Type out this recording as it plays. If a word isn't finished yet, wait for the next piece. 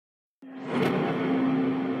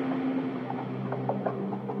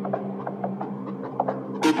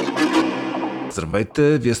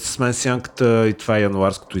Здравейте, вие сте с мен Сянката и това е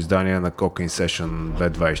януарското издание на Cocaine Session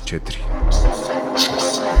 2024.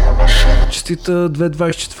 Честита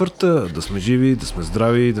 2024, да сме живи, да сме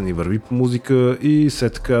здрави, да ни върви по музика и все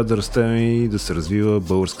така да растем и да се развива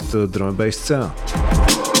българската drum and bass сцена.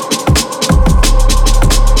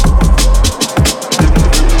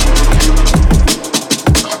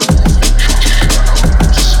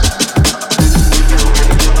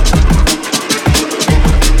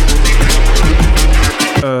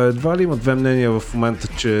 Едва ли има две мнения в момента,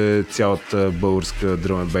 че цялата българска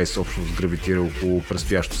drum and bass общност гравитира около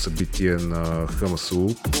предстоящо събитие на ХМСУ.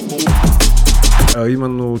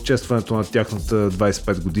 Именно честването на тяхната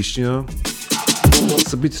 25 годишнина.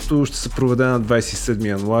 Събитието ще се проведе на 27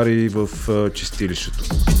 януари в чистилището.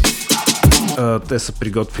 Те са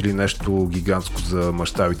приготвили нещо гигантско за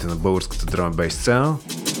мащабите на българската drum and bass сцена.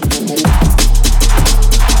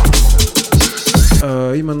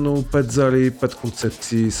 Именно 5 зали, 5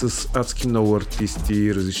 концепции с адски много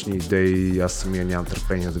артисти, различни идеи. Аз самия нямам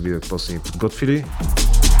търпение да видя какво са ни подготвили.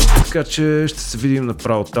 Така че ще се видим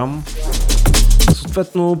направо там.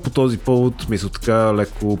 Съответно, по този повод мисля така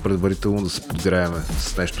леко предварително да се подгрееме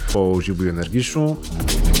с нещо по-живо и енергично.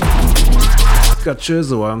 Така че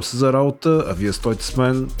залавям се за работа, а вие стойте с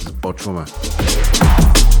мен, започваме.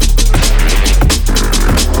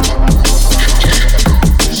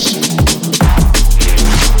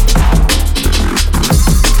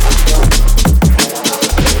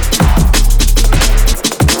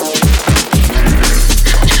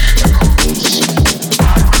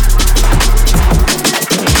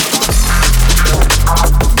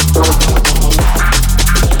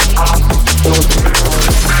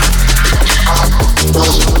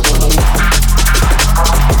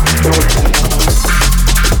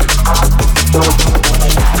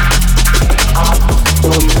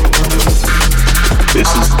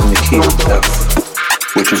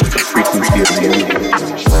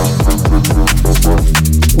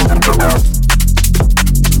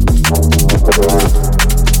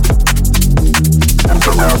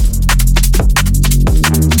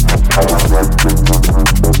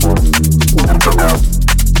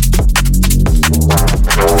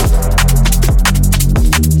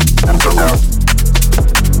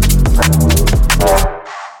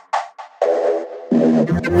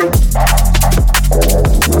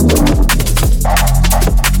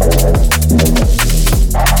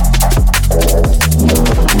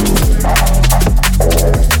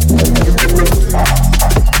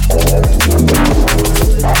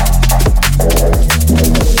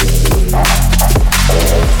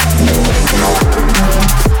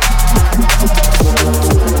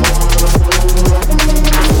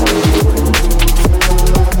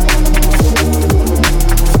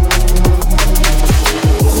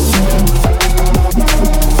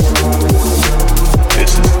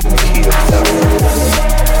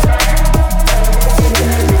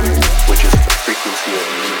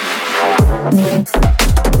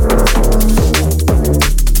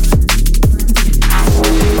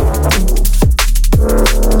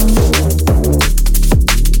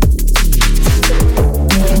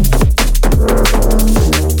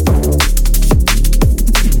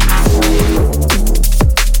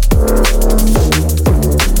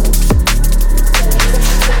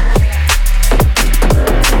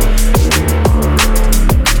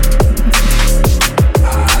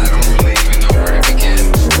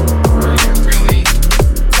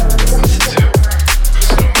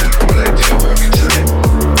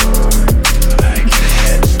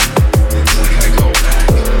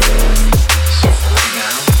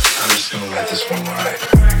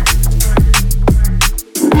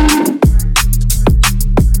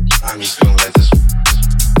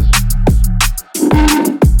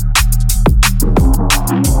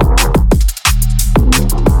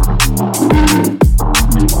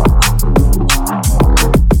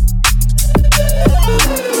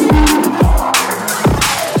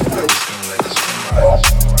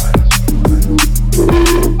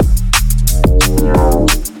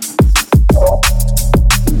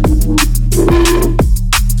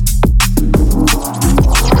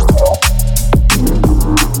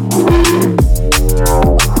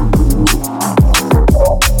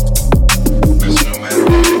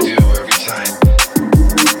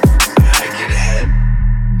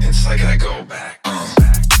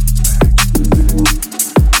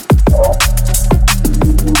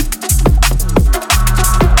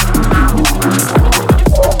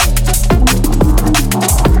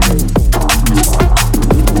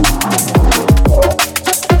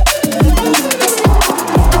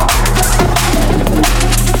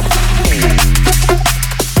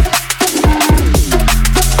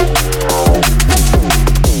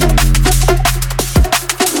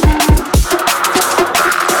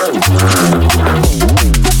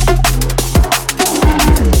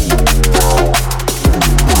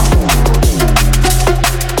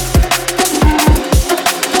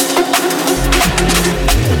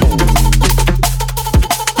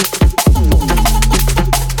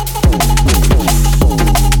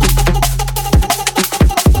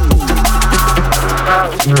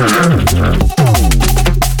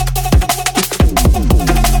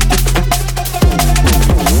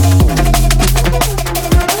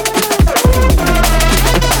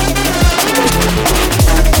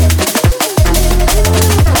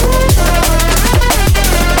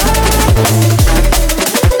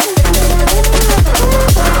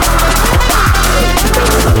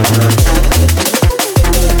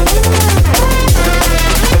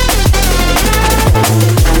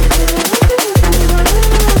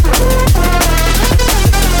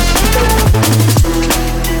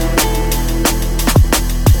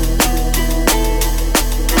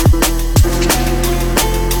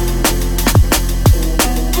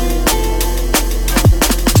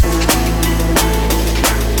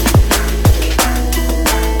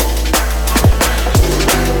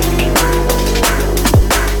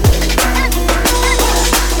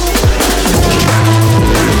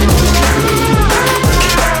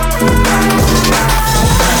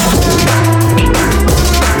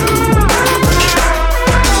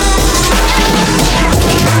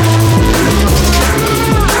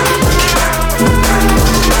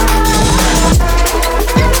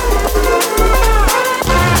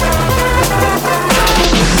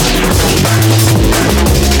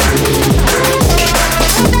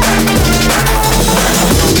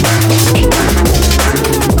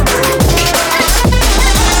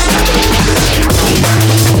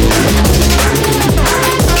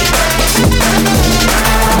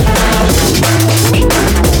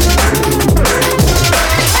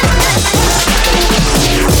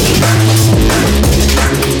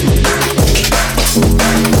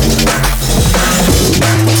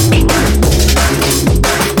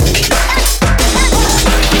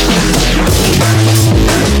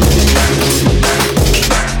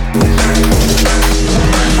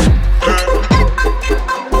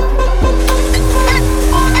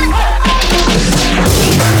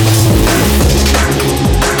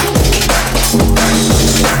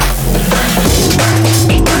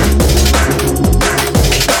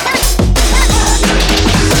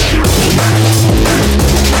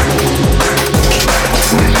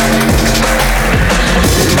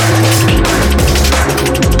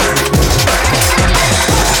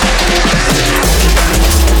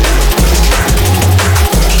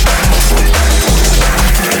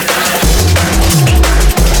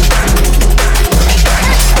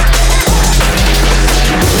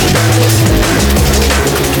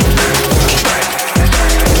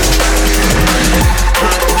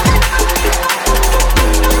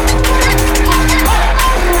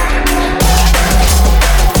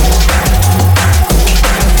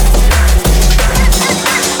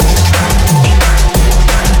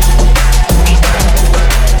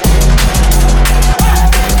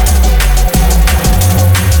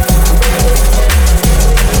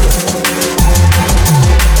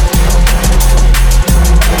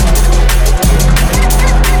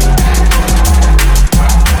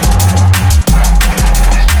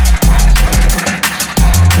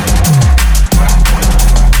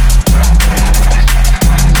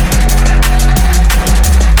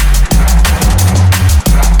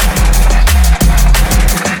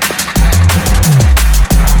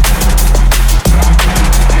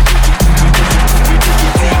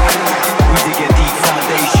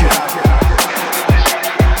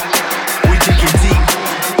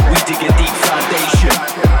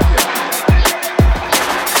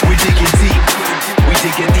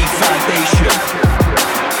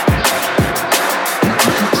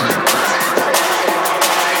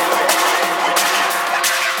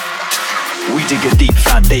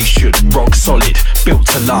 foundation, rock solid, built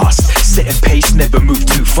to last. Setting pace, never move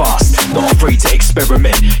too fast. Not afraid to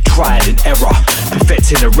experiment, trial and error.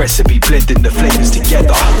 Perfecting a recipe, blending the flavors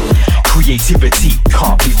together. Creativity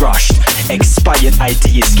can't be rushed. Expired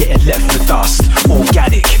ideas getting left for dust.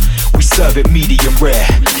 Organic, we serve it medium rare.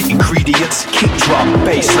 Ingredients, kick drum,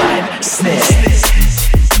 bassline, snare.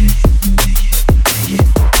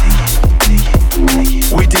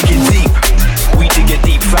 We digging deep, we dig a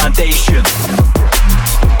deep foundation.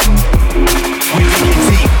 We digging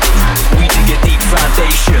deep, we dig a deep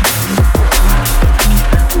foundation.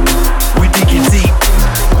 We digging deep,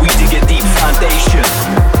 we dig a deep foundation.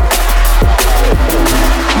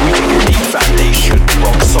 We dig a deep foundation,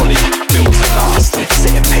 rock solid, built to last.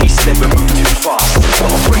 Setting pace, never move too fast.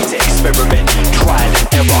 Not afraid to experiment, trial and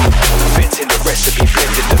error. Perfecting the recipe,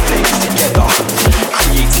 blending the flavors together.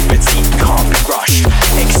 Creativity can't be rushed.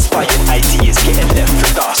 Expired ideas getting left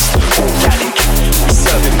for dust. Organic, we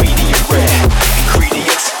serve it medium rare.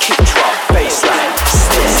 Ingredients, kick drum, bassline,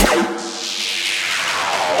 snare.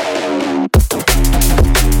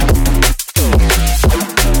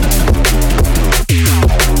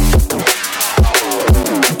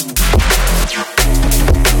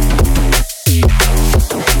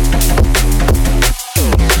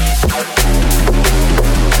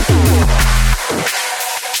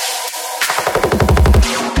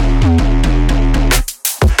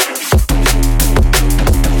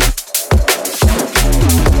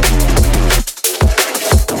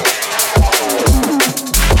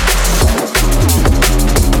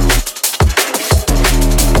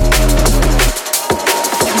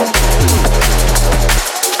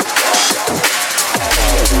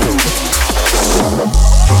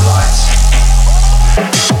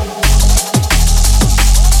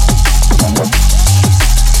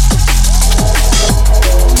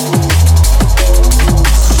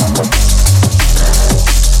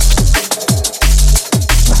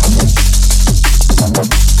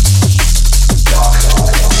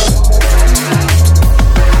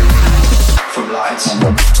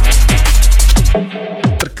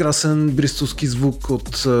 Прекрасен бристолски звук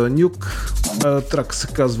от Nuke. Трак се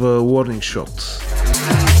казва Warning Shot.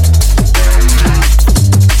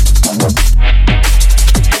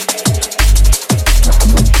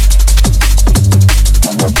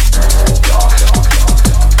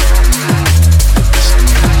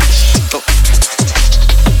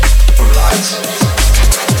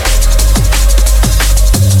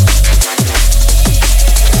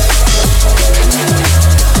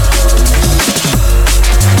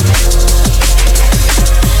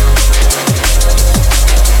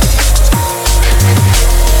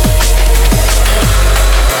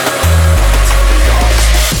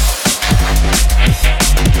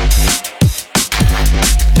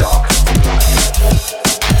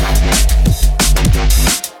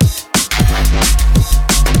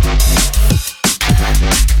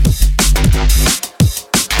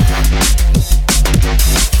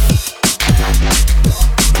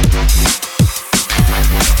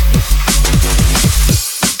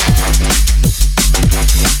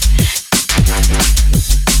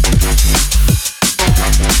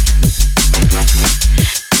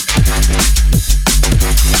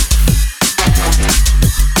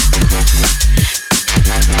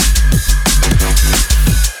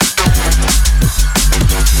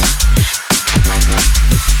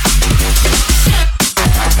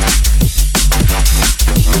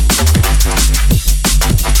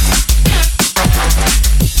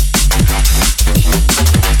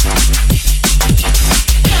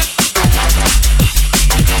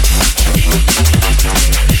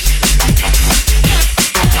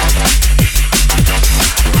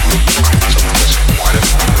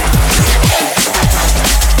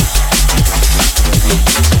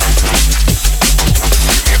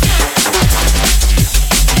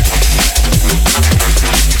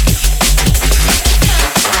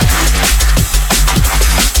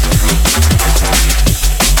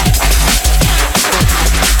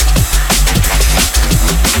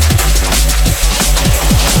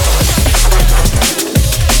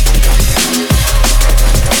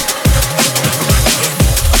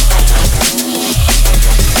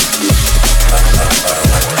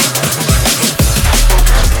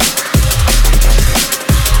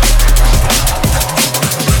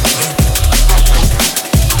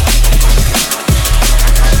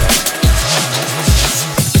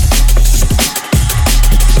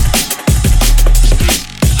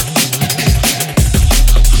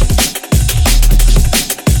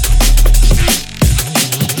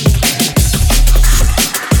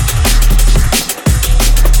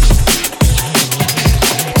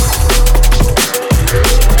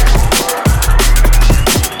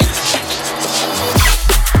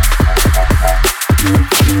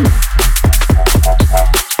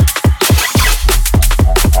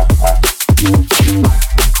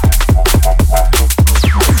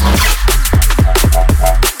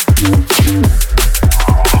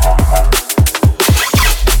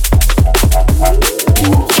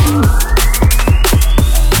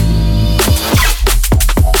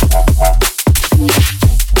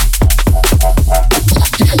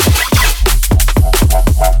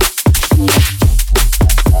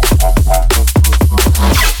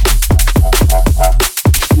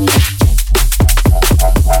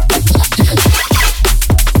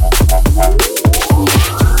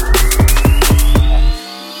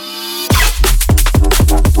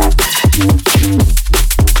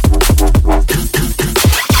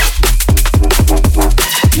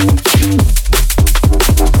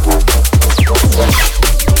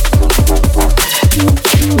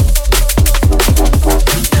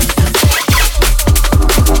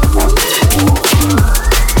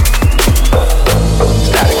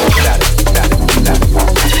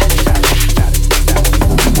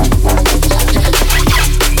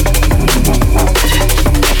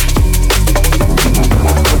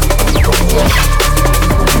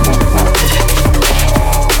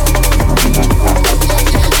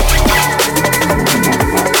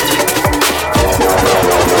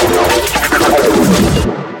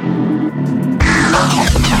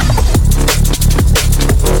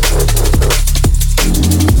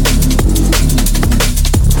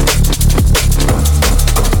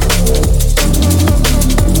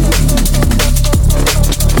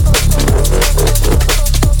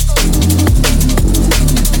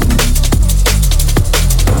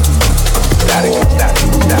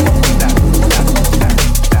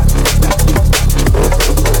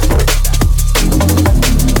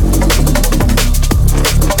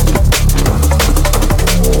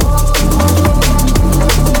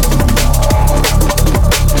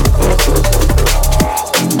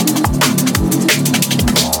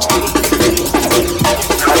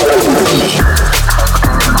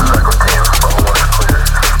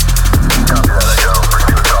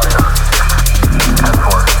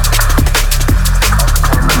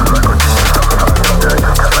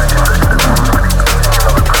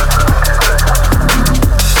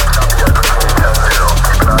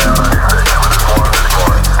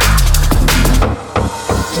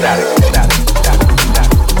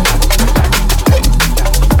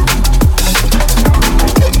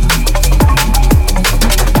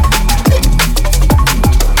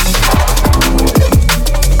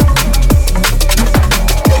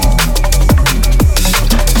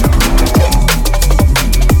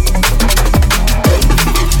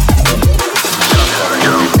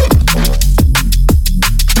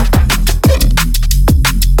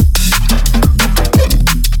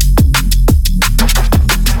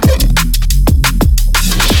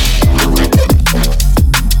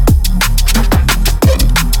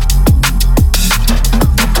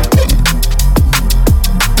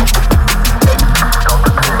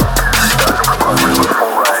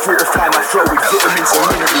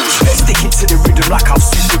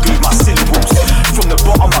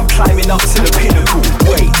 the pinnacle.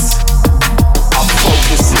 Wait, I'm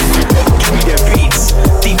focusing. Give me their beats,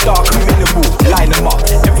 deep dark and minimal. Line them up,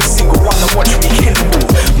 every single one I watch me kill them all.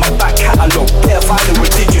 My back catalogue, they're vinyl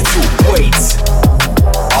with digital. Wait,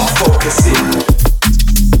 I'm focusing.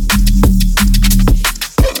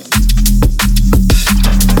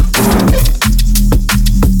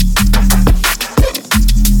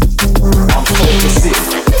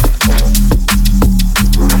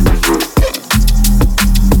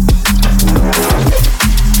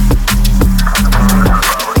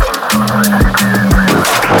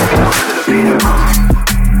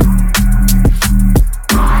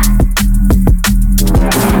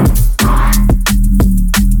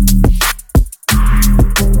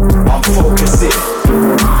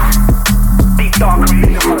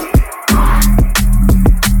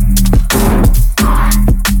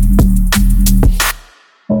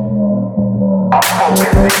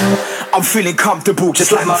 I'm feeling comfortable,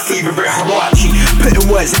 just like my favorite Hirachi. Putting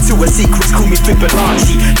words into a sequence, call me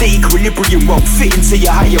Fibonacci. The equilibrium won't fit into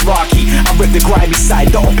your hierarchy. I rep the grimy side,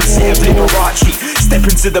 the opposite of Liberace. Step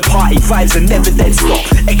into the party, vibes are never dead stop.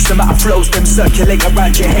 X amount of flows, them circulate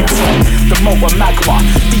around your head top. The molten magma,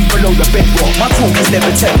 deep below the bedrock. My talk is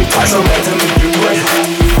never technical, I don't let them make you red.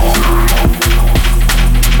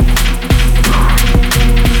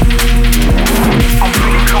 I'm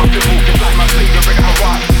feeling comfortable, just like my favorite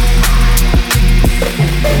Hirachi.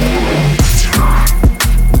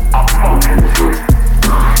 I'm focused.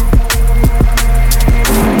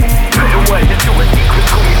 Put your words into a secret,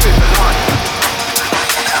 call me Fibonacci.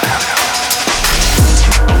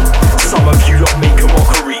 Some of you lot make a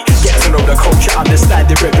mockery. Get to know the culture,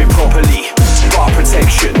 understand it, rep it properly. Bar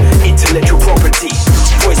protection, intellectual property,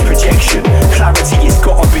 voice projection, clarity it's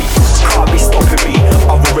gotta be. Can't be stopping me,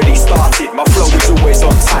 I've already started. My flow is always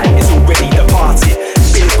on time, it's already departed.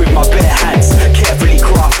 Built with my bare hands, carefully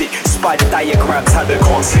crafted. Spider diagrams, how the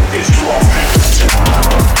concept is drafted.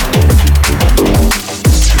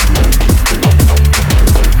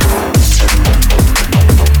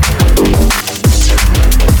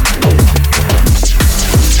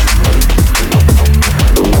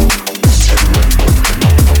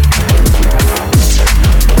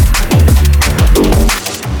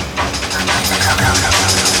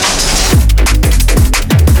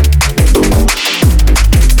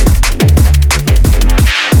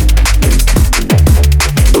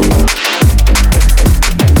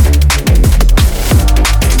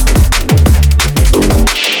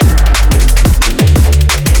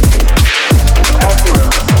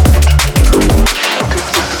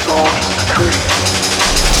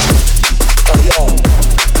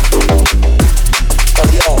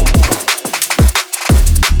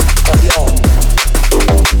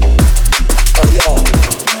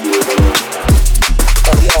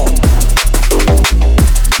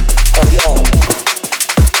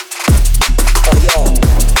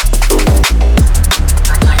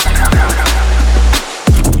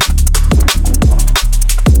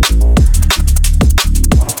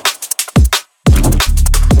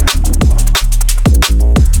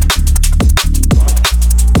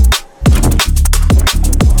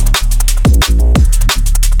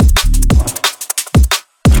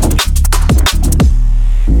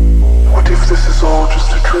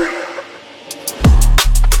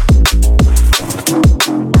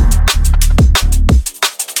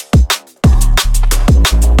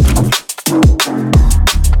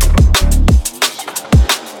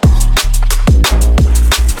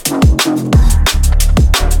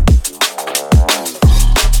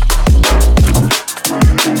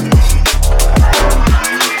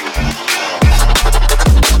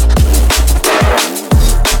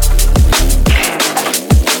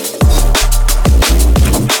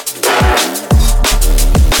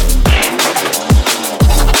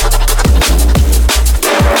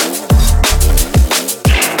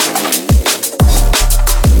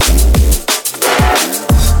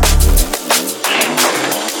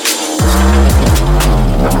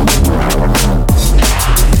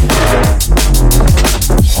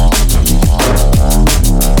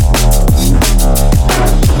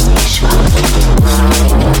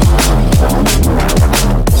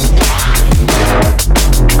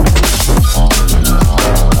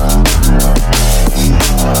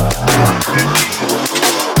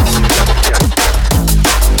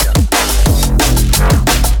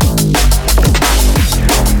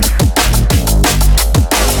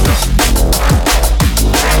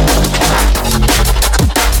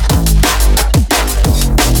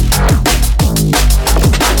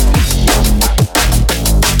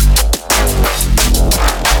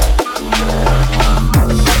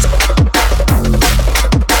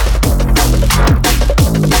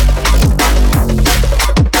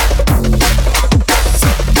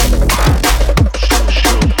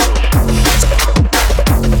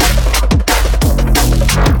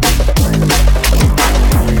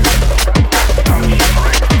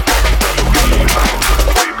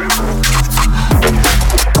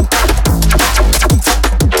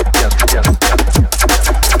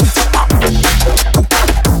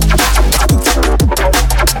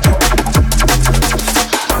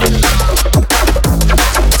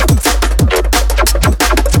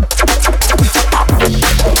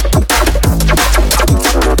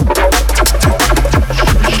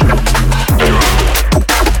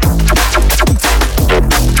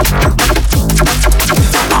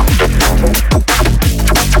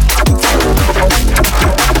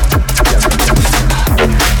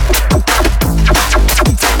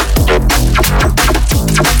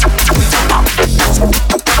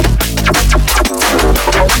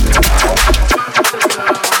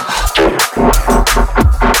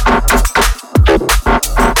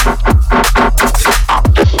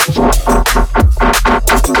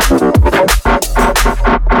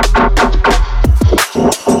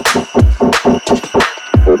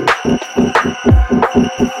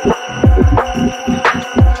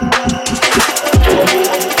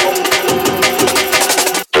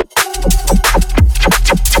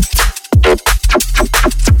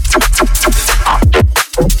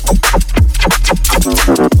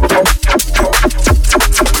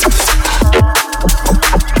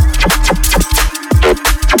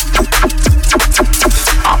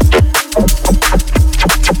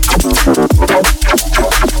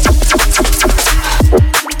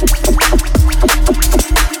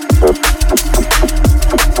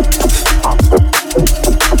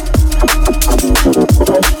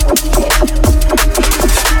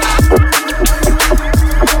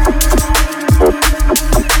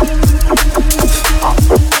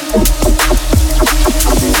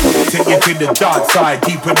 The dark side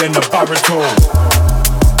deeper than the baritone.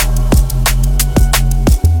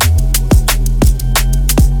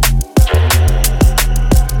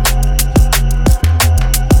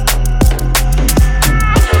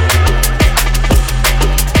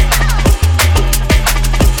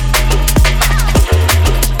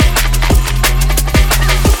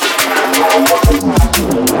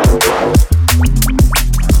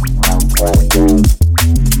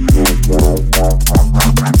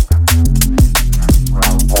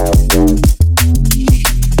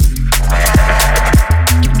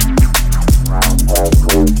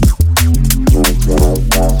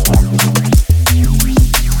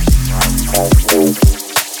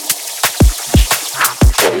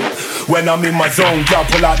 When I'm in my zone, y'all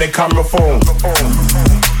pull out the camera phone.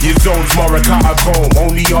 Your zone's more a catacomb.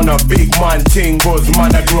 Only on a big man ting, cause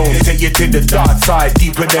man a grown. Take you to the dark side,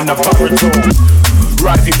 deeper than a baritone.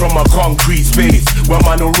 Rising from a concrete space, where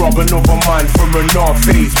man will rob another man from a north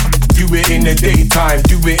face. Do it in the daytime,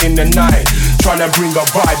 do it in the night. Tryna bring a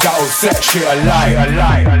vibe that'll set shit alight.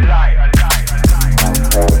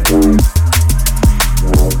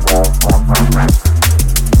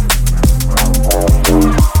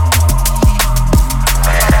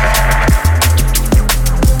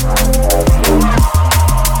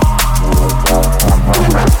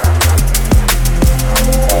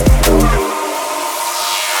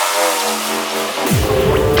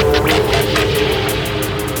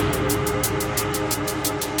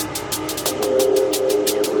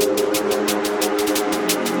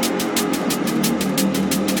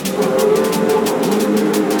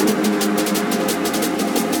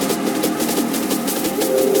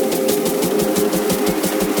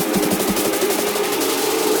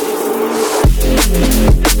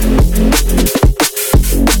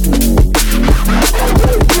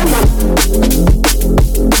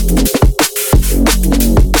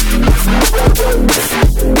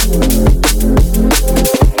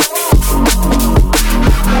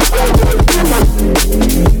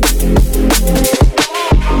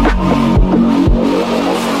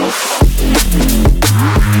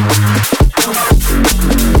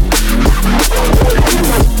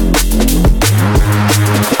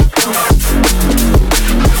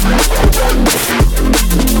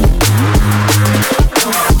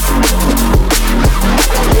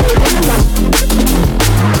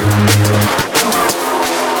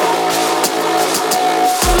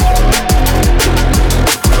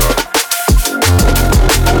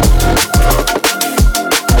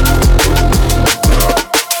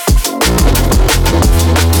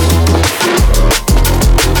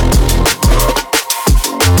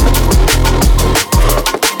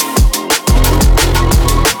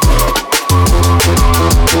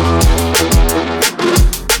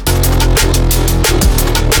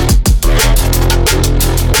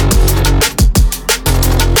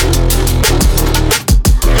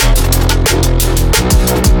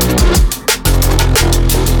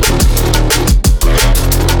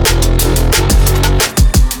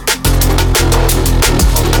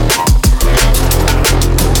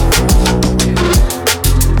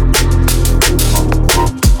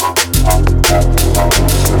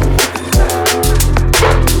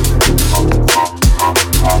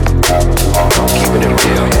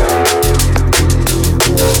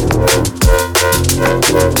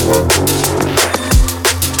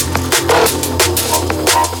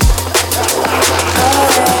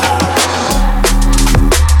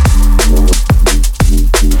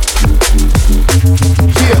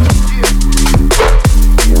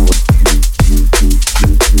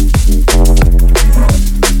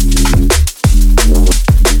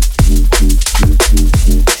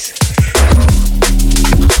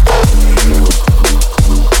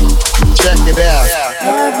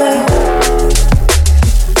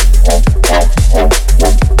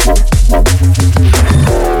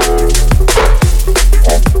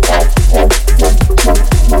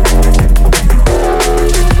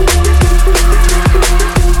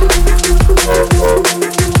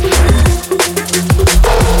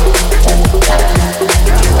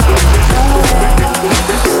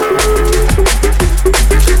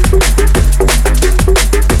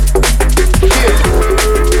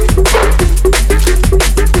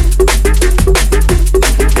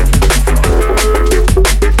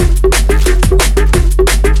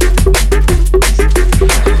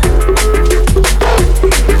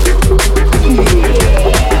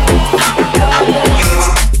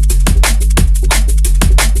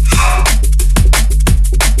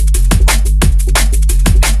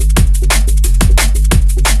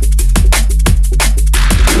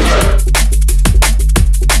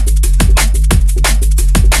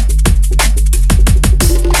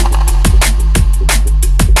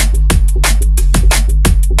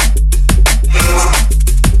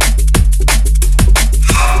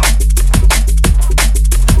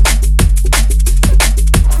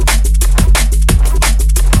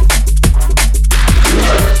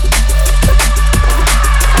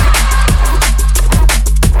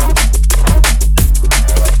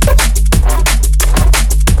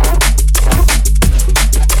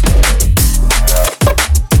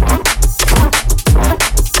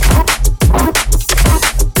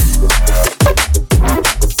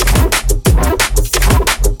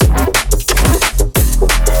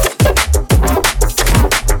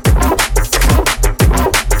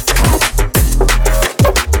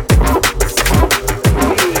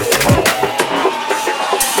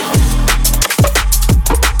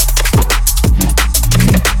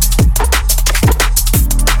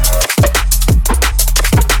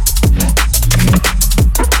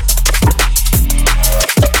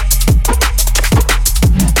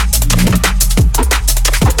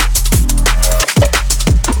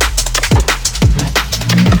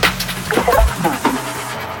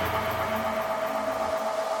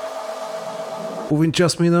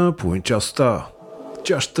 час мина, половин час остава.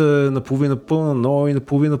 Чашата е наполовина пълна, но и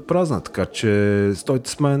наполовина празна, така че стойте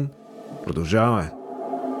с мен. Продължаваме.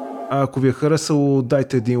 А ако ви е харесало,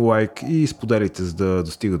 дайте един лайк и споделите, за да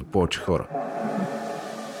достига до повече хора.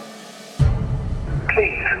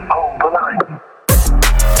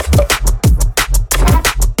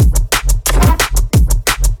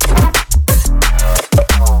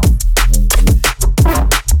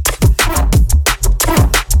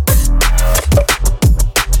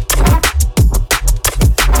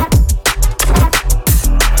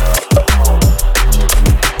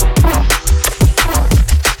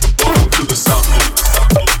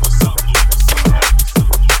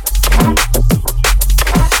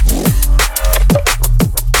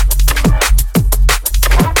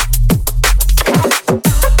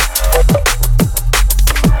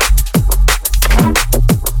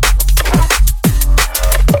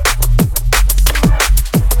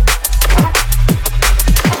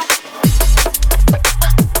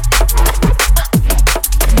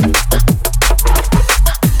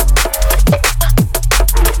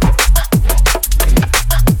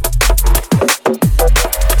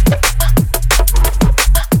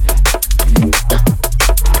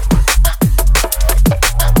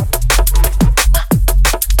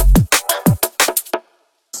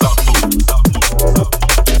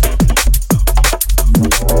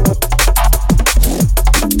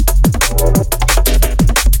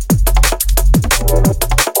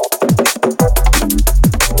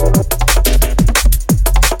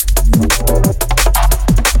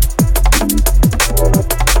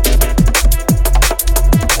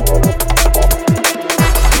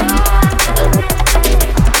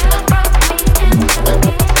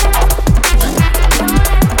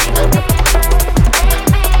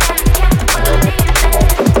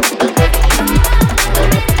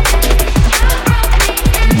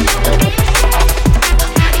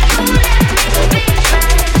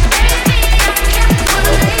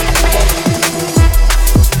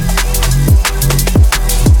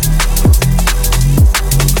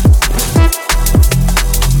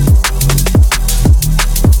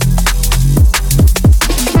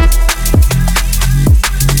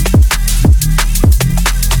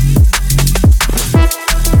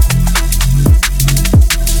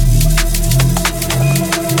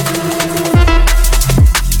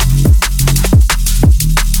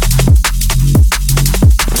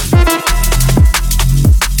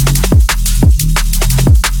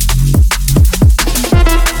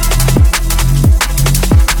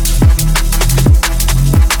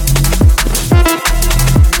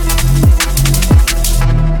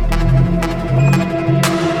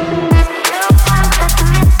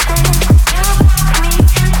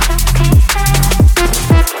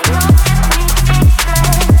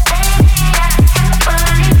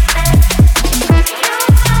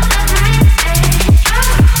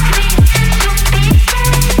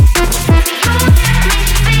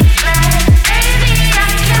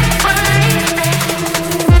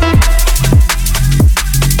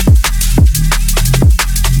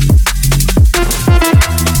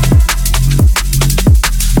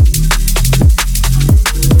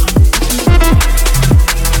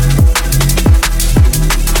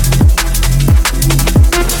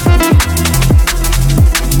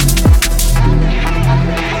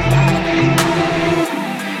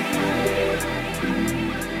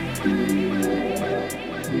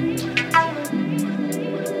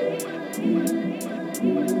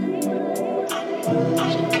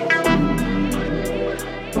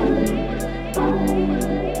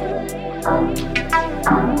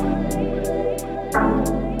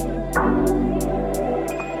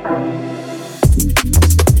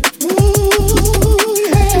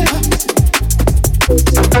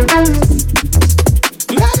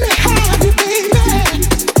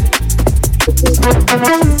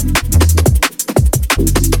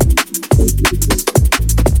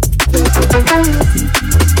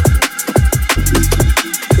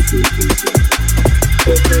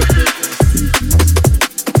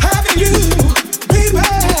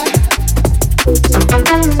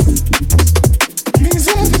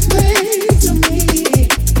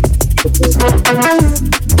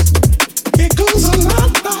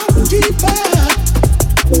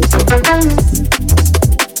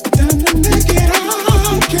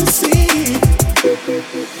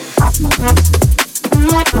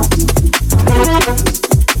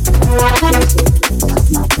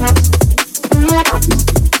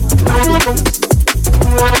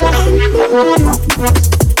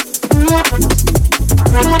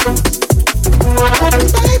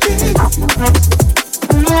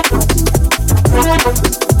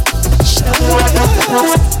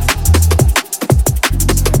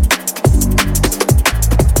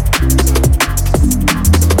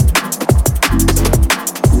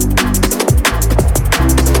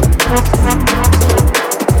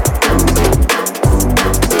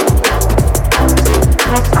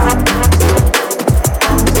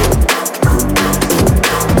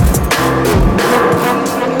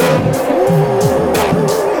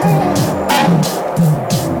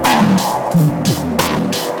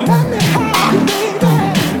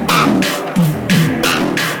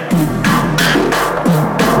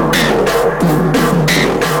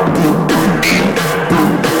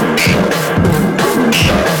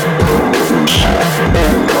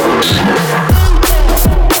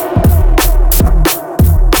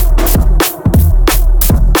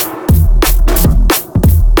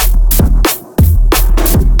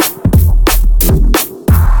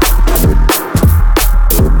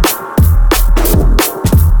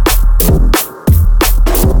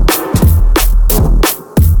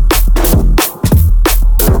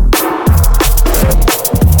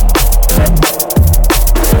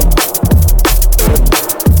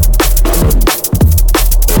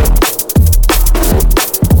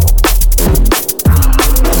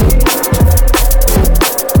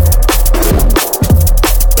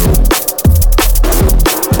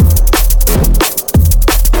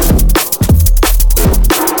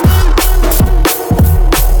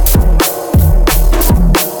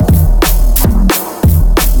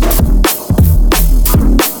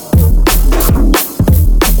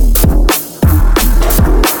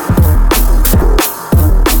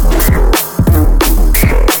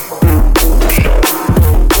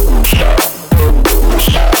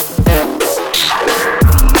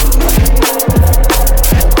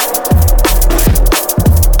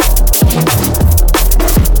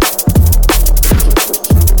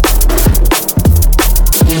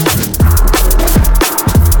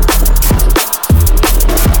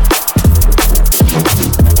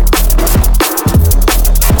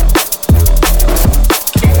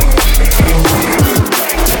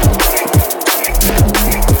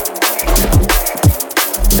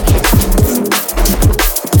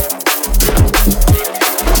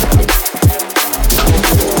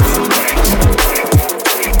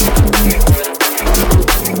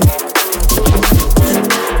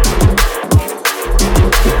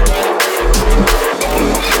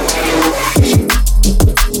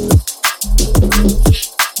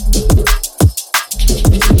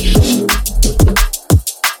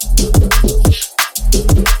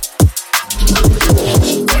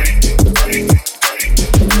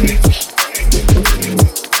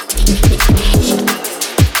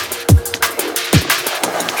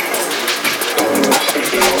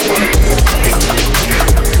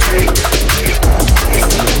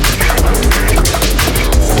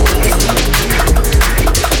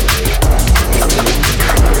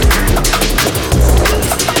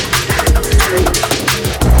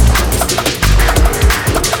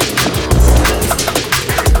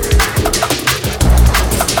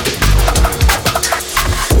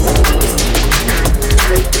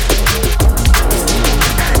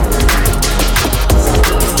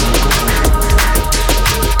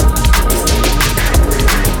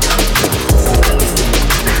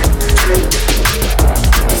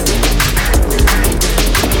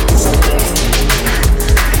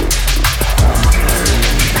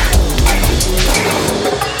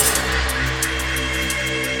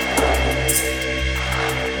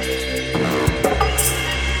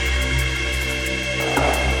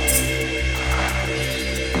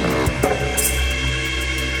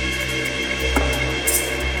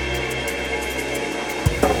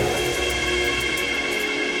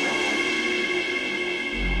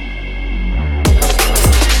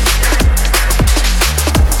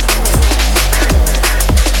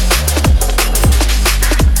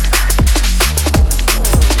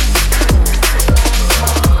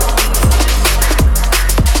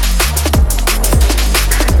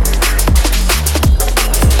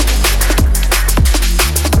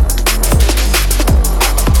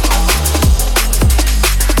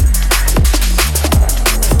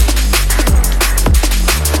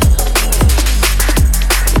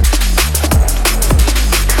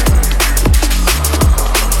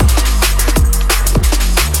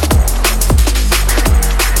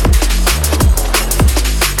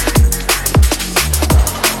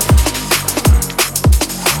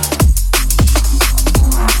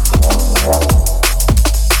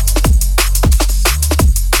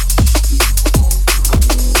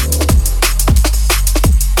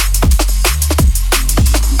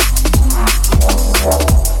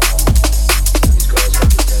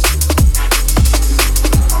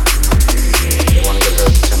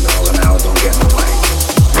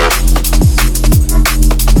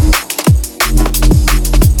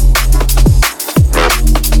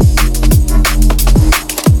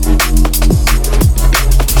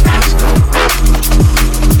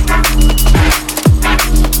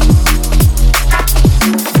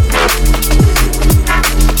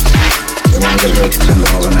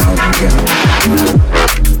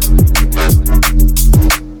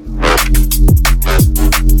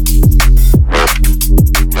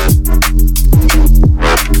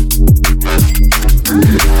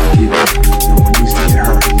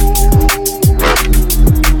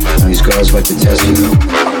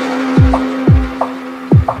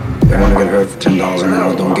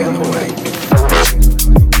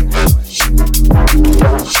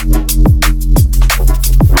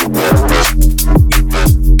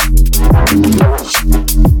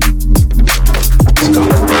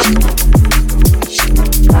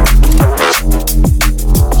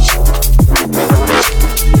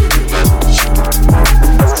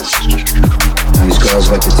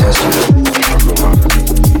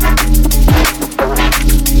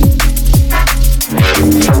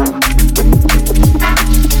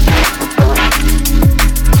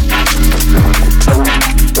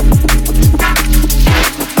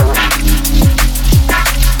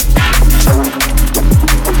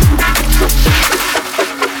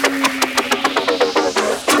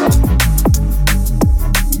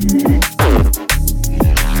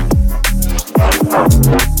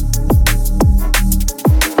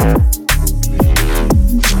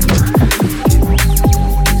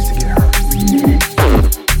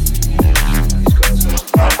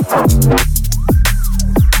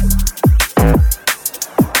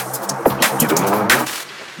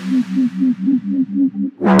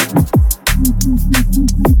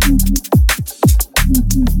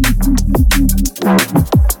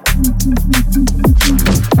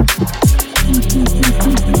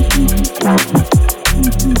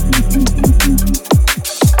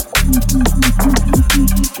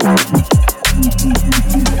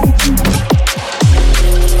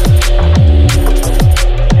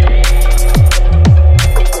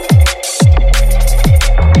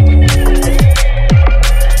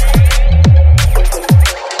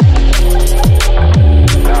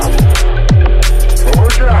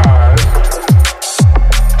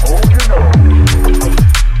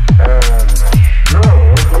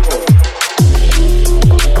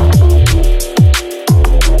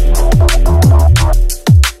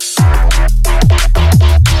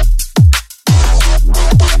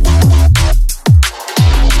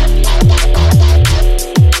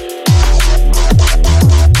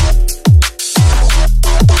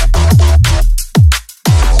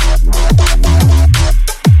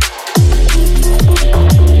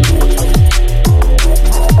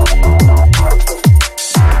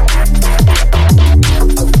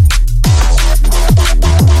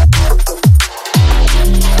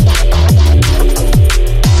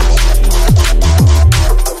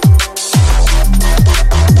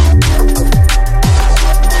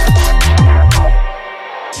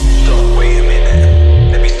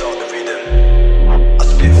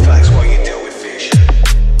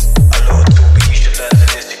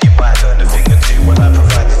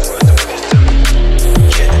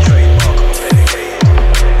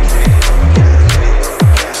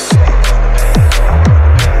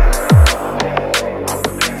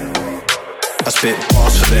 spit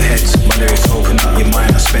bars for the heads, my lyrics open up your mind.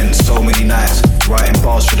 I spend so many nights writing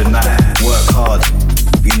bars for the night. Work hard,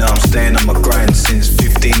 you know I'm staying on my grind. Since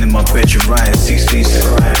 15 in my bedroom, writing 16's to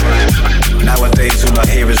grind. Nowadays all I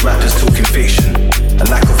hear is rappers talking fiction. A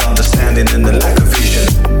lack of understanding and the lack of vision.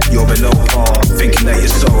 You're below par, thinking that you're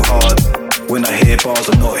so hard. When I hear bars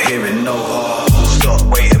I'm not hearing no hard. Stop,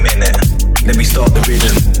 wait a minute, let me start the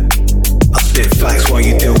rhythm. I spit facts while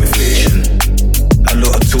you deal with fiction. A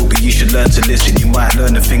lot of talk, but you should learn to listen. You might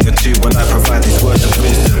learn a thing or two when I provide these words of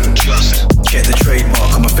wisdom. Trust, check the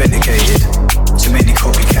trademark, I'm authenticated. Too many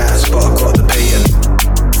copycats, but I got the patent.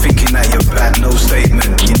 Thinking that you're bad, no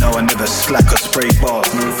statement. You know I never slack or spray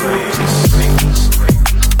bars, no phrases.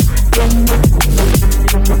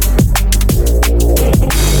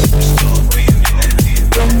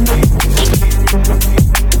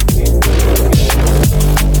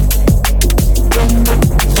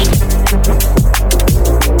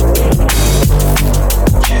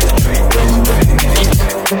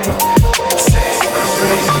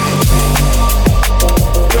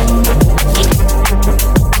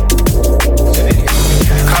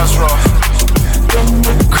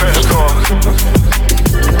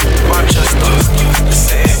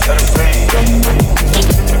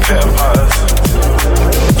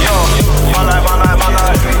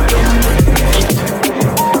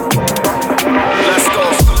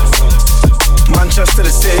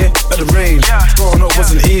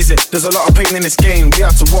 There's a lot of pain in this game. We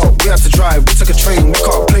had to walk, we had to drive, we took a train, we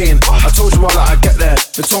caught a plane. I told you all that I'd get there,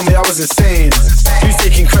 they told me I was insane. Who's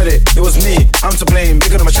taking credit? It was me, I'm to blame.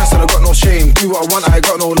 Bigger than my chest and I got no shame. Do what I want, I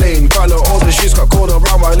got no lane. Got a little older, shoes got cold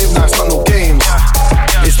around where I live now, it's not no games.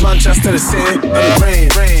 It's Manchester, the city, and the rain.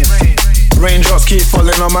 Raindrops keep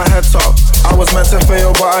falling on my head top. I was meant to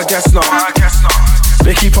fail, but I guess not.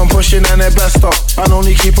 They keep on pushing and they blessed up. And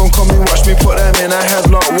only keep on coming, watch me put them in a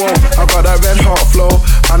headlock. Whoa, I got that red hot flow.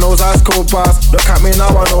 I know ice cold bars. Look at me now,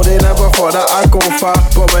 I know they never thought that I'd go far.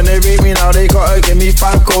 But when they rate me now, they gotta give me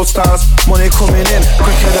 5 gold stars. Money coming in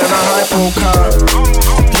quicker than a hypo car.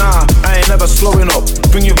 Nah, I ain't never slowing up.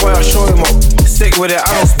 Bring your boy, I'll show him up. Stick with it, I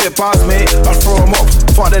don't spit bars, mate. I throw them up.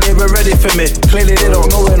 Thought that they were ready for me. Clearly they don't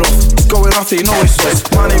know enough. It's going off, they know it's us.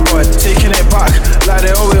 Money boy, taking it back like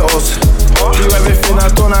they owe it us. Do everything I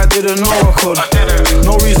done, I didn't know I could.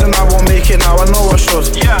 No reason I won't make it now, I know I should.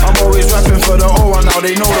 I'm always rapping for the O and now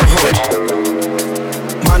they know the hood.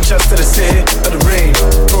 Manchester, the city of the rain.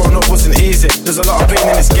 Growing up wasn't easy, there's a lot of pain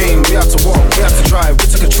in this game. We had to walk, we had to drive, we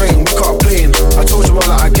took a train, we caught a plane. I told you all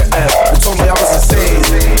that I'd get there, they told me I was insane.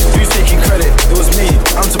 Who's taking credit? It was me,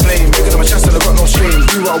 I'm to blame. Bigger than my chest and I got no shame.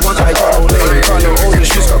 Do what I want, I got no lane. Got a little older,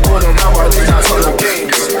 shoes got cold around where I live now, it's not no games.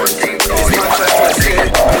 It's Manchester, the city of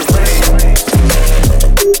the rain.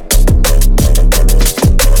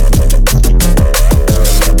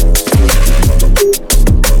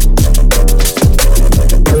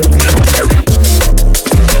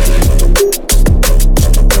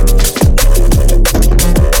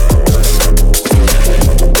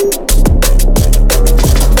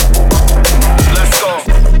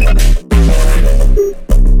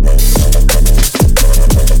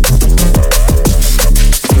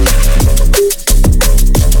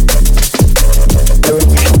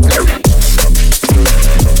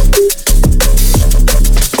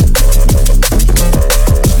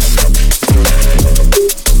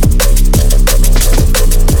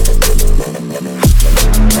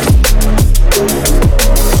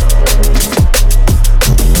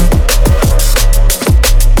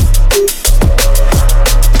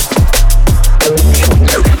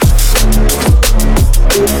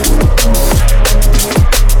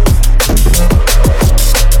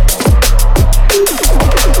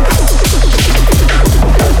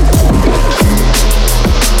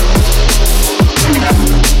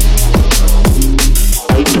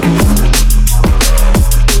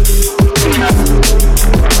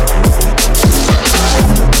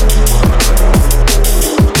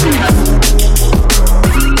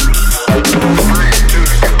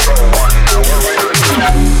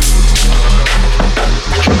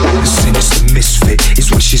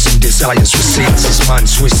 desires for sins, his mind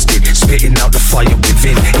twisted, spitting out the fire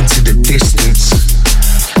within into the distance.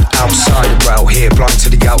 Outside around here, blind to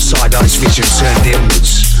the outside eyes, vision turned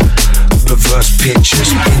inwards. Perverse pictures,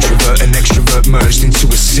 introvert and extrovert merged into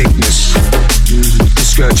a sickness. The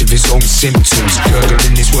scourge of his own symptoms,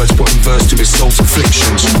 gurgling his words, putting verse to his soul's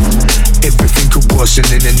afflictions. Everything could worsen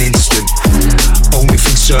in an instant. Only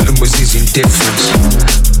thing certain was his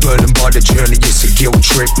indifference. Burdened by the journey, it's a guilt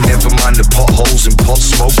trip. Never mind the potholes and pot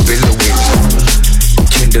smoke billowing.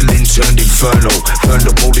 Kindling turned inferno, burned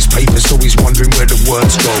up all his papers, so he's wondering where the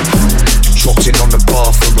words go. Dropped in on the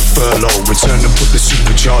bar for a furlough. Return to put the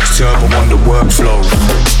supercharged turbo on the workflow.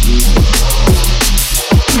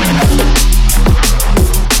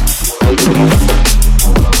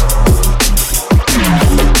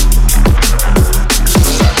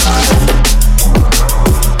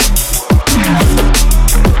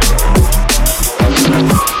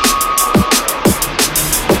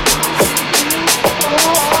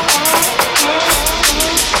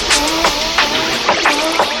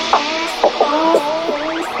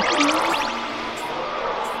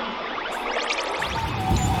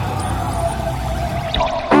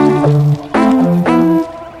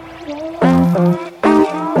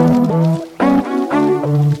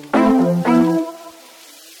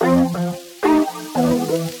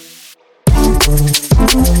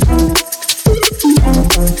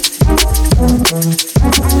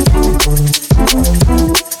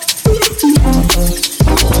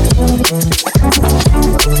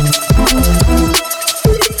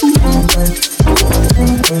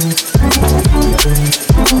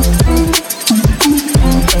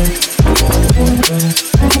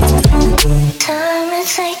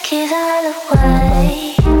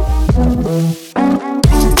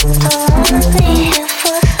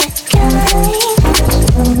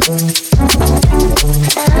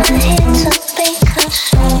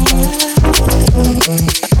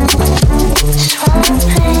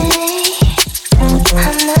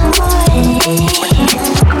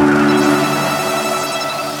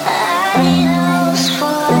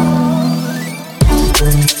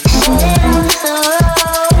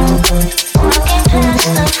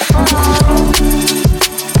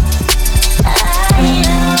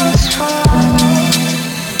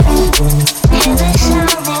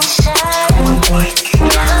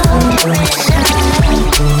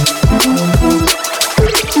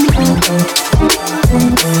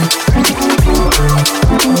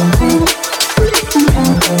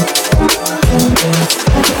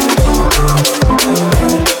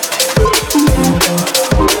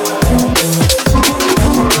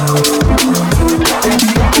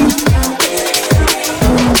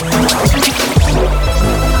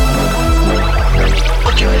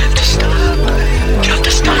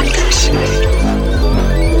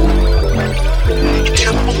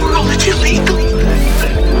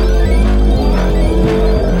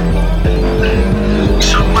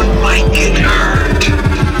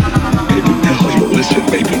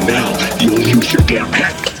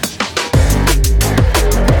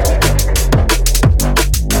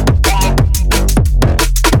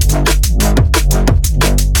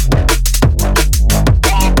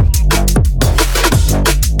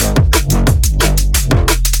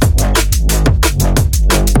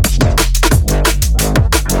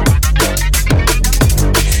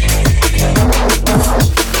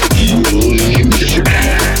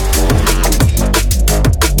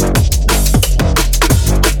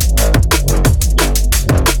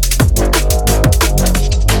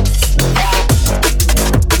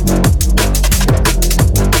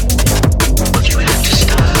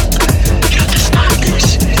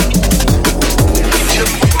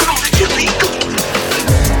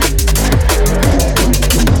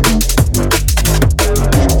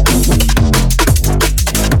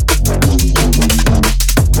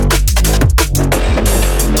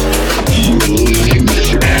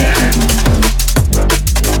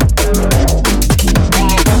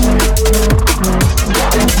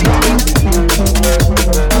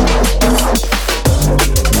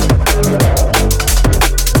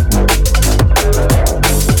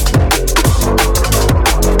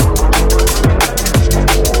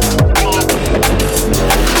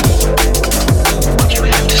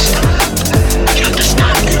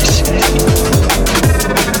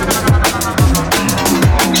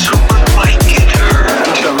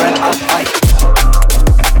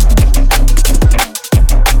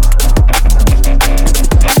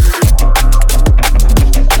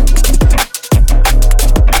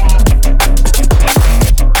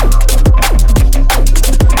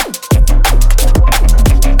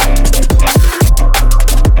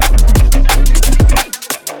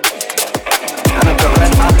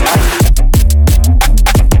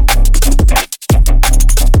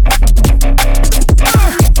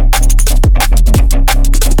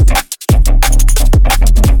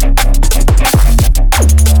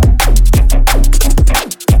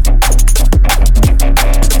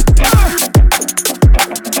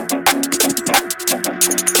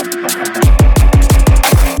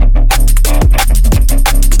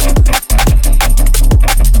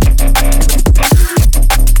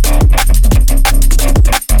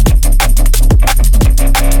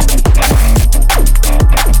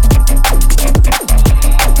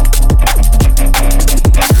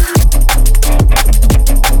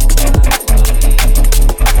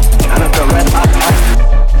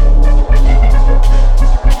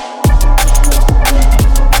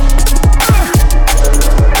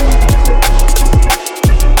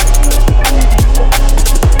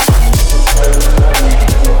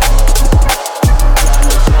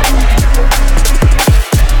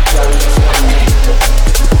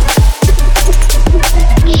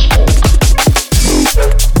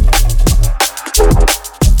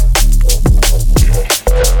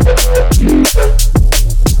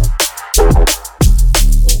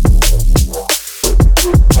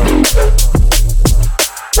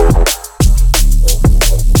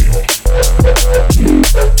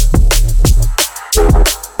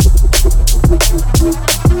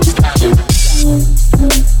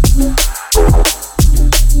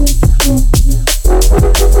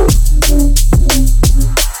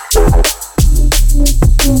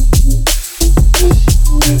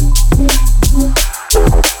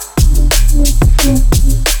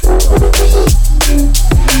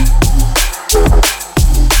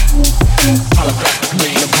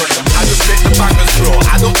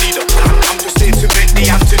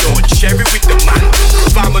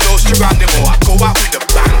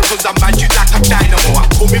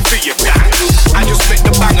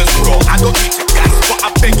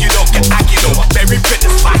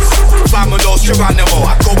 Vamonos, Geronimo.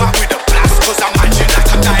 I go out with a blast, cause I'm magic like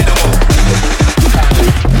a dynamo.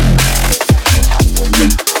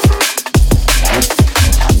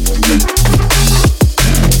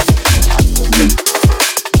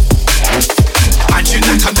 Magic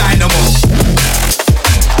like a dynamo.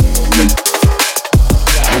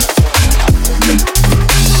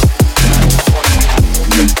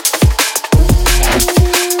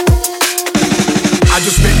 I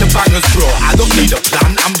just make the bangers grow. I don't need a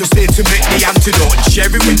plan. I'm just here to make the antidote and share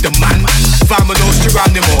it with the man. Vamonos,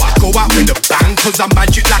 Geronimo. I go out with a bang, cause I'm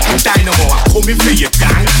magic like a dynamo. I'm coming for your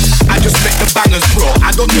gang. I just make the bangers grow.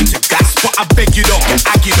 I don't need to gas, but I beg you don't get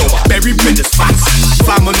aggy though. I bury brothers fast.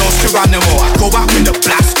 Vamonos, Geronimo. I go out with a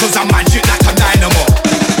blast, cause I'm magic like a dynamo.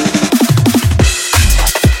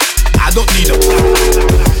 I don't need a plan.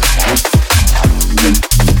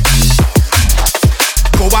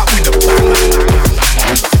 Go out with a bang.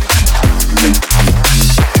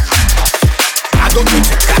 I don't need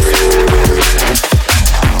to gas.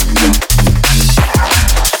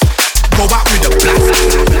 Go out with a blast.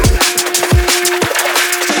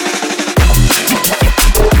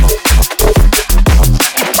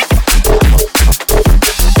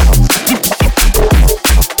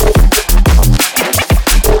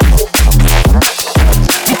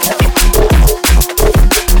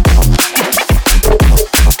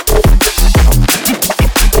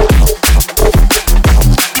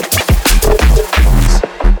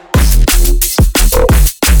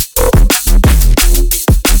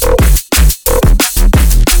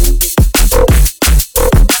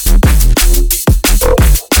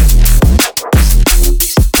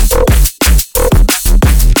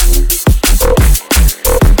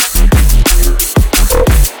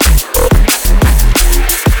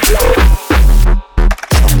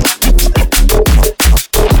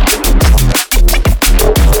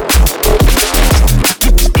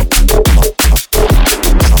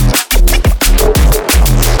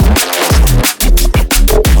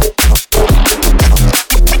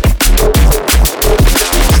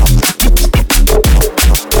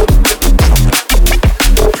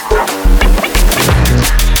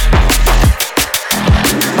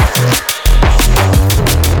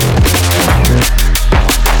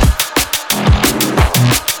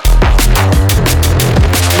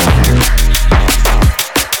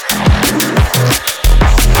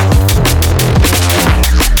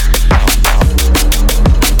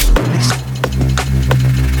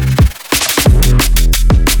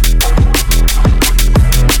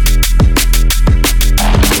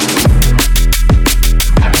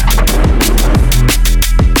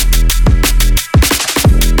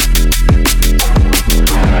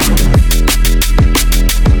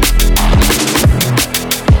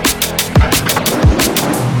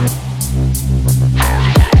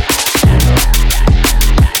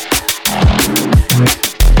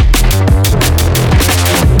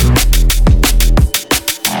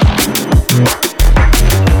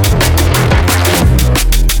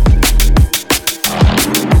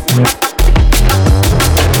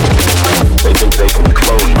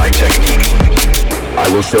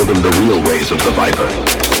 Show them the real ways of the Viper.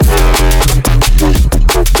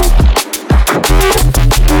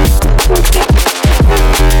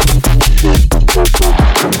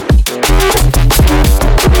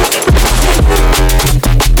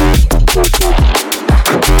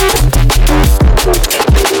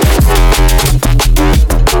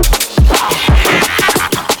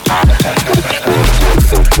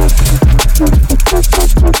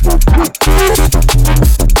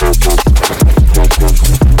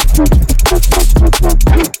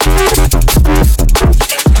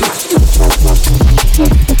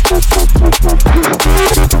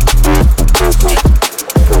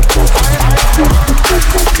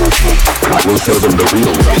 We'll show them the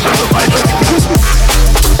real ways of the Viper.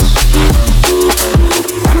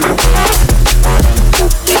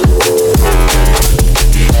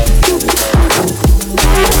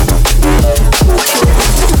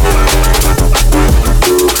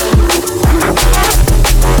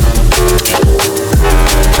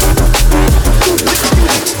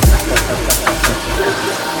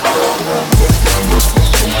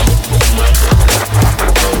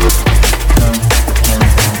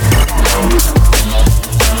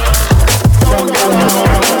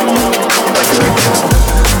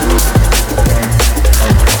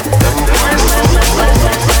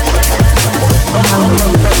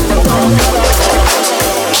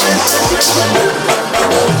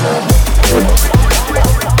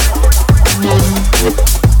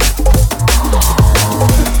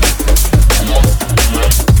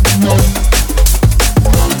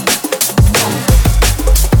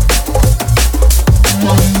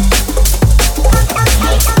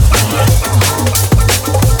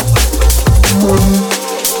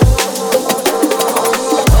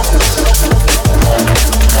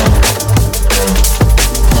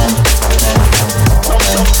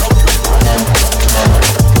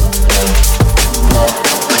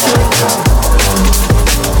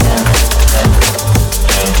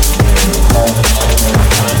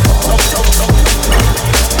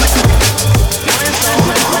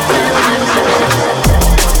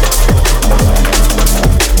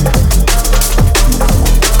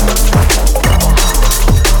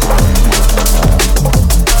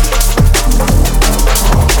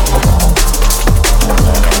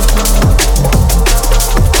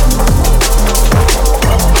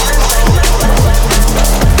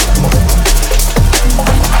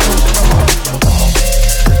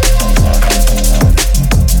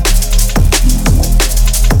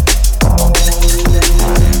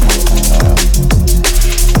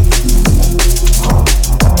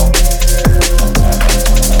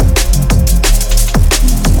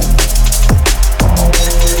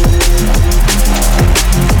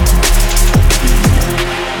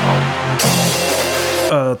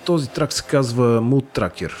 този трак се казва Mood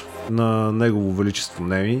Tracker на Негово Величество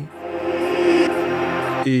Неми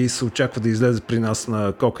и се очаква да излезе при нас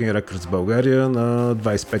на Cocaine Records България на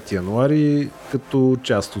 25 януари като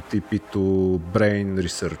част от EP-то Brain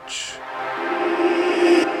Research.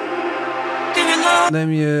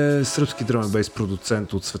 Неми е сръбски дръм н бейс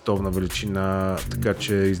продуцент от световна величина, така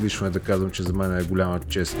че излишно е да казвам, че за мен е голяма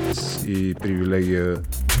чест и привилегия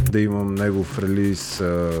да имам негов релиз.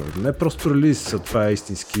 Не просто релиз, а това е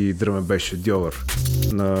истински дръм н бейс шедьовър.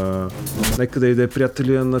 Нека да иде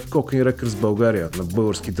приятеля на Cocaine Records България, на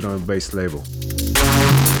български дръм н бейс лейбъл.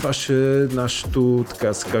 Това ще е нашето, така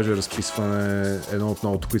да се каже, разписване, едно от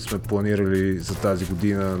новото, които сме планирали за тази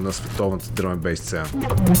година на световната дръм н бейс сцена.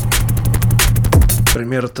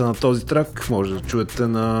 Премиерата на този трак може да чуете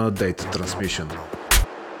на Data Transmission.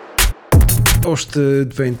 Още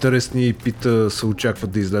две интересни EP-та се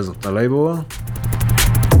очакват да излезнат на лейбъла.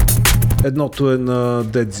 Едното е на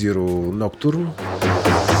DeadZero Nocturne,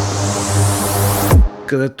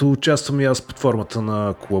 където участвам и аз под формата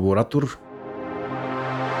на колаборатор.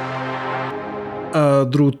 А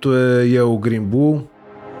другото е Yellow Green Blue,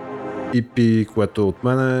 EP, което е от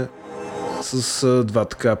мене, с два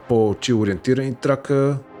така по-чил ориентирани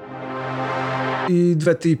трака. И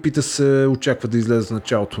двете EP-та се очаква да излезе в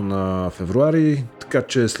началото на февруари, така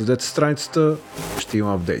че следете страницата, ще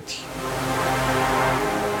има апдейти.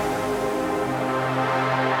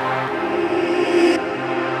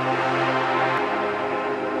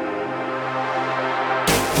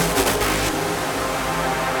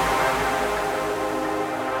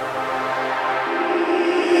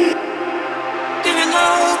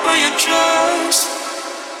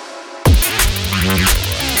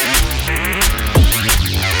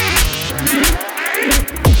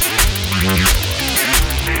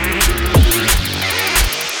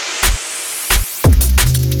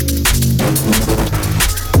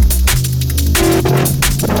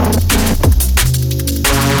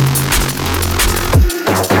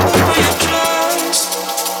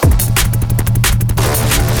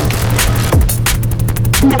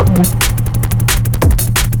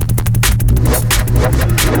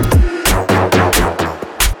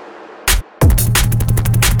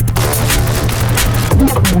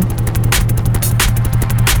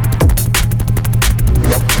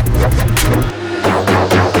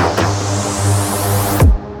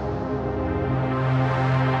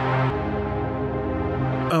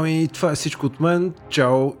 Това е всичко от мен.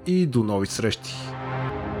 Чао и до нови срещи!